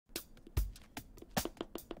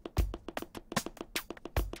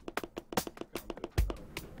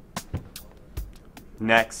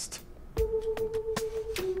Next.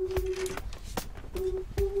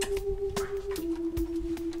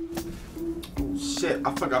 Oh shit,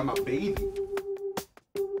 I forgot my baby.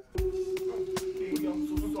 Baby, I'm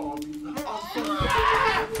so sorry. I'm so sorry.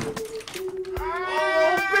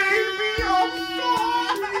 Oh baby, I'm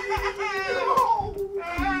sorry. Baby, come on.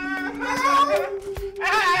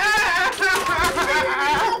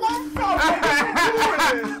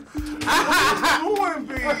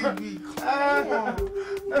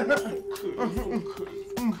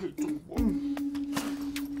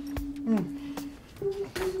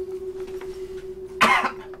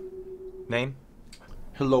 Name?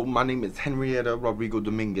 Hello, my name is Henrietta Rodrigo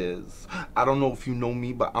Dominguez. I don't know if you know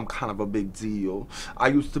me, but I'm kind of a big deal. I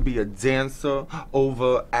used to be a dancer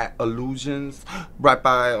over at Illusions, right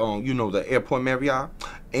by, you know, the airport Marriott.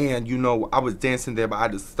 And, you know, I was dancing there, but I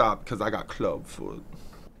had to stop because I got club foot.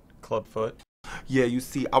 Club foot? Yeah, you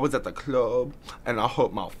see, I was at the club and I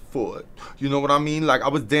hurt my foot. You know what I mean? Like, I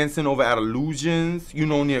was dancing over at Illusions, you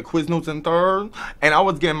know, near Quiznos and 3rd, and I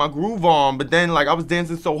was getting my groove on, but then, like, I was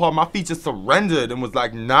dancing so hard, my feet just surrendered and was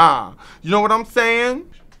like, nah. You know what I'm saying?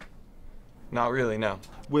 Not really, no.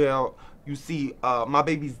 Well, you see, my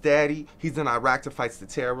baby's daddy, he's in Iraq to fight the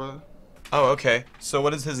terror. Oh, okay. So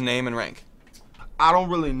what is his name and rank? I don't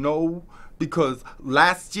really know. Because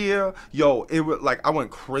last year, yo, it was like I went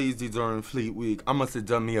crazy during Fleet Week. I must have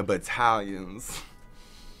done me a battalions.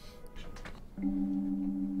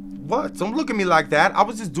 What? Don't look at me like that. I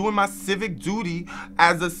was just doing my civic duty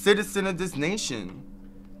as a citizen of this nation.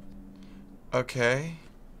 Okay.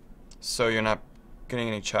 So you're not getting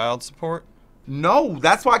any child support? No,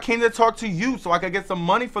 that's why I came to talk to you, so I could get some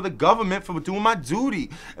money for the government for doing my duty.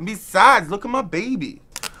 And besides, look at my baby.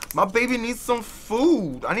 My baby needs some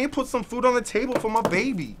food. I need to put some food on the table for my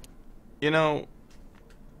baby. You know,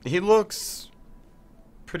 he looks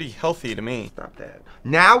pretty healthy to me. Stop that.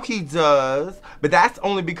 Now he does, but that's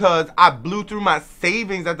only because I blew through my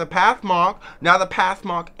savings at the Pathmark. Now the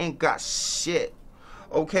Pathmark ain't got shit.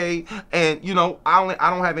 Okay? And you know, I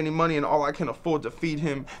don't have any money, and all I can afford to feed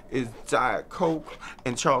him is Diet Coke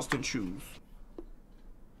and Charleston Chews.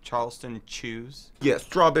 Charleston Chews? Yeah,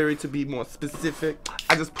 strawberry to be more specific.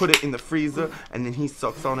 I just put it in the freezer and then he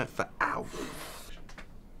sucks on it for hours.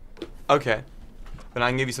 Okay. But I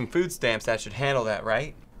can give you some food stamps that should handle that,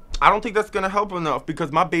 right? I don't think that's gonna help enough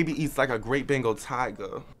because my baby eats like a great Bengal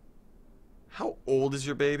tiger. How old is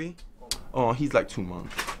your baby? Oh, he's like 2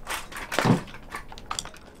 months.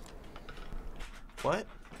 What?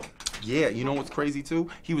 Yeah, you know what's crazy too?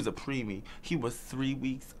 He was a preemie. He was 3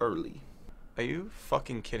 weeks early. Are you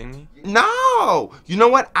fucking kidding me? No! You know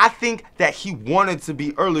what? I think that he wanted to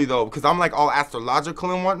be early though, because I'm like all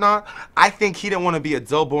astrological and whatnot. I think he didn't want to be a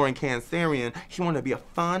dull, boring Cancerian. He wanted to be a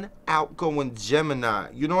fun, outgoing Gemini.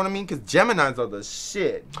 You know what I mean? Because Geminis are the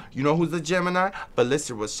shit. You know who's a Gemini?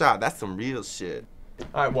 Felicia Rashad. That's some real shit.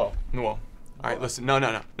 Alright, whoa. Alright, listen.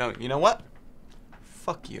 No. You know what?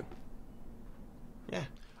 Fuck you. Yeah.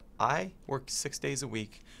 I work 6 days a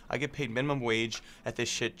week. I get paid minimum wage at this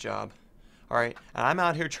shit job. Alright, and I'm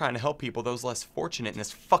out here trying to help people, those less fortunate in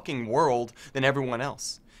this fucking world than everyone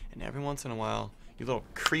else. And every once in a while, you little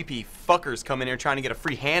creepy fuckers come in here trying to get a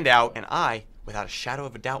free handout, and I, without a shadow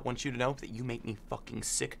of a doubt, want you to know that you make me fucking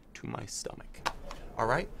sick to my stomach.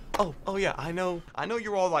 Alright? Oh yeah, I know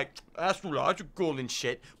you're all like astrological and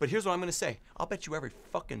shit, but here's what I'm gonna say. I'll bet you every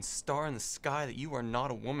fucking star in the sky that you are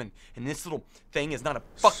not a woman, and this little thing is not a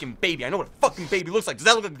fucking baby. I know what a fucking baby looks like. Does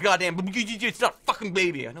that look like a goddamn? It's not a fucking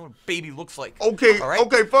baby. I know what a baby looks like. Okay, all right?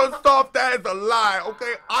 Okay, first off, that is a lie,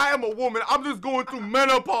 okay? I am a woman. I'm just going through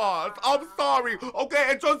menopause. I'm sorry, okay?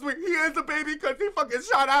 And trust me, he is a baby because he fucking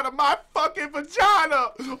shot out of my fucking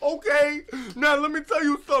vagina, okay? Now, let me tell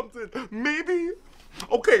you something. Maybe...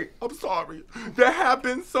 Okay, I'm sorry. There have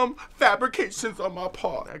been some fabrications on my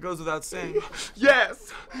part. That goes without saying.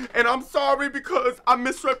 Yes, and I'm sorry because I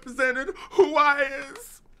misrepresented who I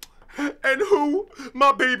is and who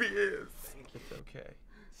my baby is. It's okay.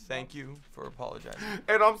 Thank you for apologizing.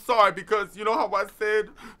 And I'm sorry because you know how I said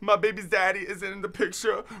my baby's daddy isn't in the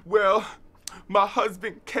picture? Well, my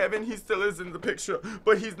husband, Kevin, he still is in the picture,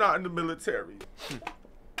 but he's not in the military.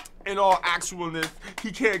 In all actualness,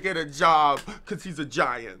 he can't get a job because he's a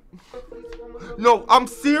giant. No, I'm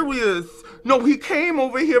serious. No, he came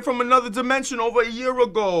over here from another dimension over a year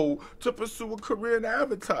ago to pursue a career in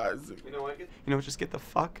advertising. You know what? Just get the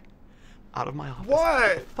fuck out of my office.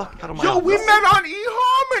 What? Get the fuck out of my Yo, office. we met on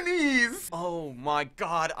eHarmonies. Oh my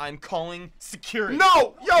God, I'm calling security.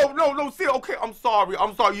 No, see, okay, I'm sorry.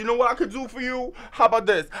 You know what I could do for you? How about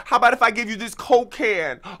this? How about if I give you this Coke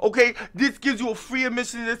can, okay? This gives you a free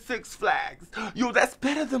admission to Six Flags. Yo, that's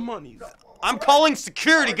better than money. I'm calling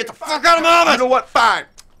security. Get the fuck out of my office. You know what? Fine.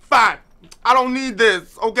 Fine. I don't need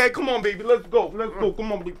this. Okay, come on, baby. Let's go. Let's go.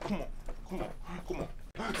 Come on, baby. Come on. Come on. Come on.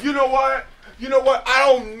 You know what? You know what? I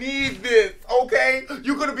don't need this, okay?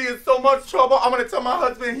 You're gonna be in so much trouble. I'm gonna tell my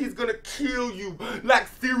husband he's gonna kill you. Like,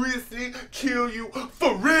 seriously, kill you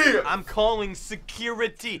for real. I'm calling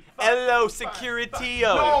security. Hello, security.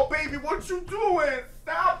 No, baby, what you doing?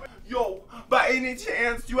 Stop it. Yo, by any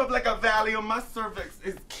chance, you have like a Valium? My cervix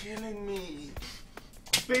is killing me.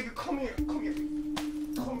 Baby, come here. Come here.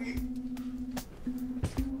 Come here.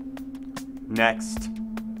 Next.